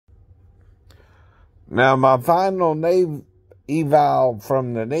Now, my final eval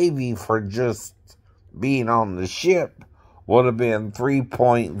from the Navy for just being on the ship would have been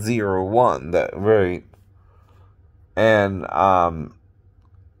 3.01. That right. And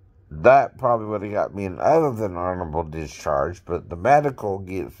that probably would have got me an other than honorable discharge, but the medical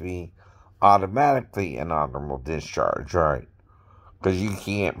gives me automatically an honorable discharge, right? Because you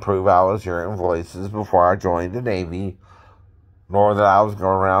can't prove I was hearing voices before I joined the Navy, nor that I was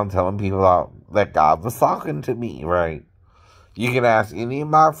going around telling people that God was talking to me, right? You can ask any of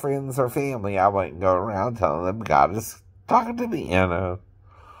my friends or family, I wouldn't go around telling them God is talking to me, you know?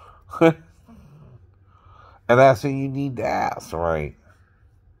 And that's who you need to ask, right?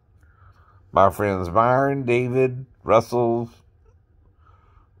 My friends Byron, David, Russell,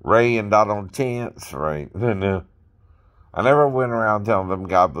 Ray, and Donald Chance, right? I never went around telling them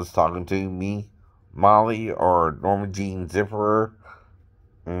God was talking to me, Molly, or Norma Jean Zipperer.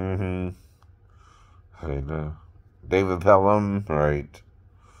 I know. David Pelham, right?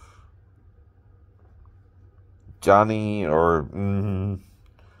 Johnny, or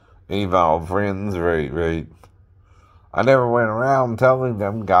any of my old friends, right? I never went around telling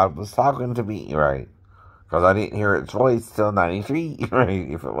them God was talking to me, right? Because I didn't hear its voice till 93, right?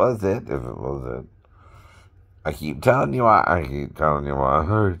 If it was it. I keep telling you why. I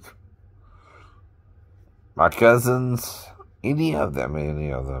heard. My cousins, any of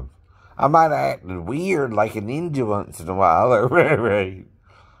them. I might have acted weird like a ninja once in a while, right?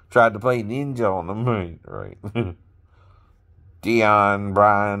 Tried to play ninja on them, right? Dion,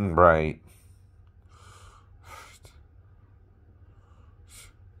 Brian, right?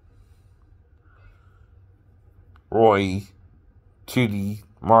 Roy, Judy,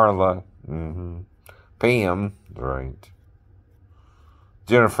 Marla, Pam, right?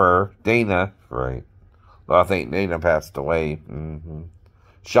 Jennifer, Dana, right? Well, I think Dana passed away.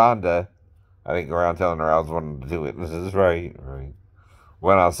 Shonda, I didn't go around telling her I was wanting to do witnesses, right?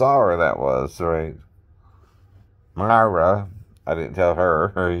 When I saw her, that was, right? Myra, I didn't tell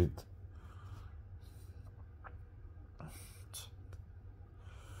her, right?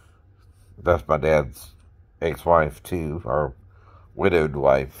 That's my dad's ex-wife, too, or widowed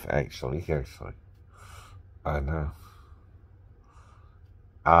wife, actually. I know.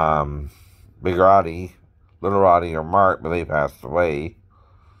 Big Roddy, Little Roddy, or Mark, but they passed away.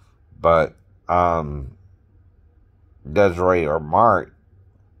 But, Desiree or Mark,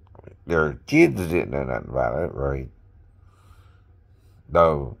 their kids didn't know nothing about it, right?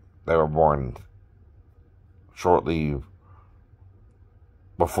 Though they were born shortly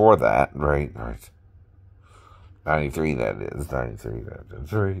before that, right? 93, that is,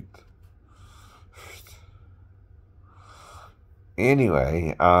 right?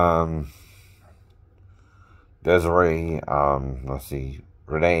 Anyway, Desiree, let's see,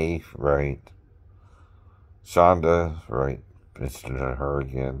 Renee, right? Shonda, right? Mentioned her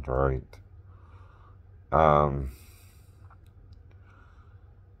again, right?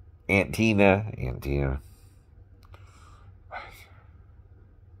 Aunt Tina.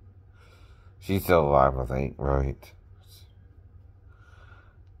 She's still alive, I think, right?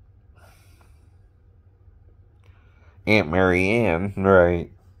 Aunt Marianne,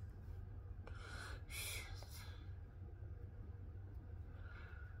 right?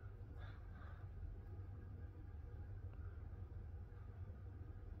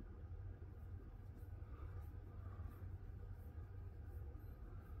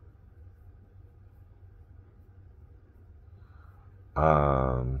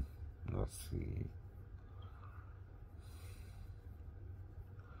 Let's see.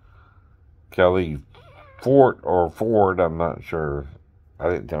 Kelly Ford, I'm not sure. I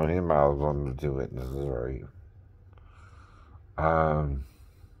didn't tell him I was wanting to do witnesses, right?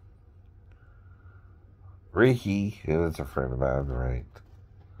 Ricky, who is a friend of mine, right?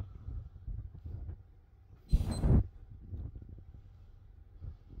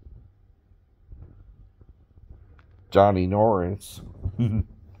 Johnny Norris.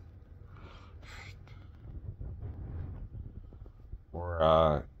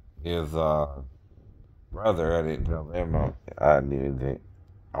 Or his brother, I didn't tell him I knew that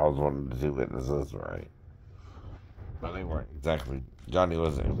I was wanting to do witnesses, right? But they weren't exactly, Johnny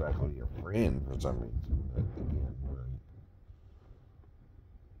wasn't exactly your friend for some reason. But again, right?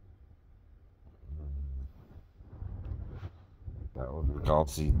 That was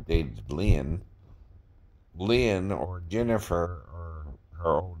because he dated Lynn. Lynn or Jennifer or her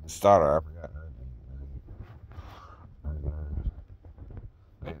oldest daughter, I forgot her name.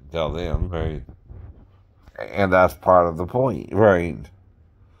 I didn't tell them, right? And that's part of the point, right?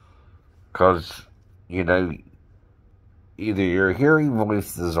 Because, either you're hearing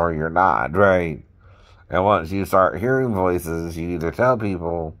voices or you're not, right? And once you start hearing voices, you either tell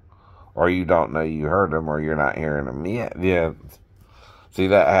people, or you don't know you heard them, or you're not hearing them yet. Yeah. See,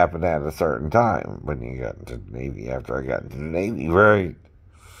 that happened at a certain time when you got into the Navy, after I got into the Navy, right?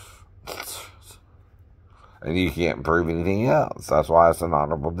 And you can't prove anything else. That's why it's an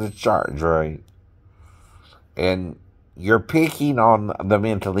honorable discharge, right? And you're picking on the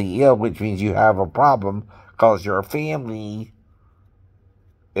mentally ill, which means you have a problem because your family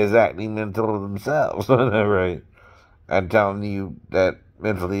is acting mental themselves, right? And telling you that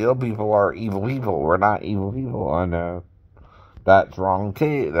mentally ill people are evil people. We're not evil people, I know. That's wrong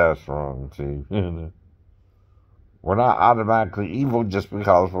too. That's wrong too. We're not automatically evil just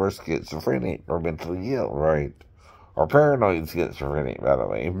because we're schizophrenic or mentally ill, right? Or paranoid schizophrenic, by the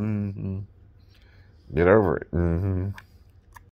way. Mm-hmm. Get over it. Mm-hmm.